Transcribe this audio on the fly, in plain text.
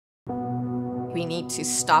We need to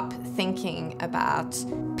stop thinking about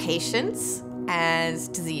patients as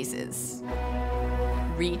diseases.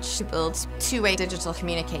 Reach to build two-way digital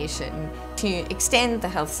communication, to extend the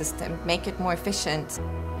health system, make it more efficient,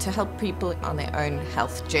 to help people on their own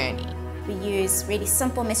health journey. We use really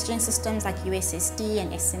simple messaging systems like USSD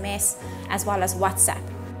and SMS, as well as WhatsApp.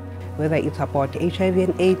 Whether it's about HIV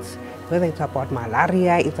and AIDS, whether it's about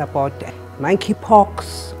malaria, it's about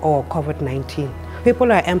monkeypox or COVID-19.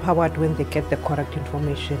 People are empowered when they get the correct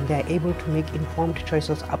information. They are able to make informed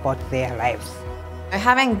choices about their lives.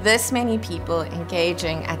 Having this many people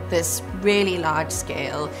engaging at this really large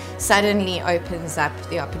scale suddenly opens up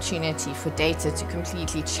the opportunity for data to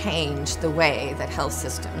completely change the way that health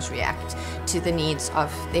systems react to the needs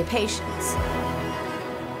of their patients.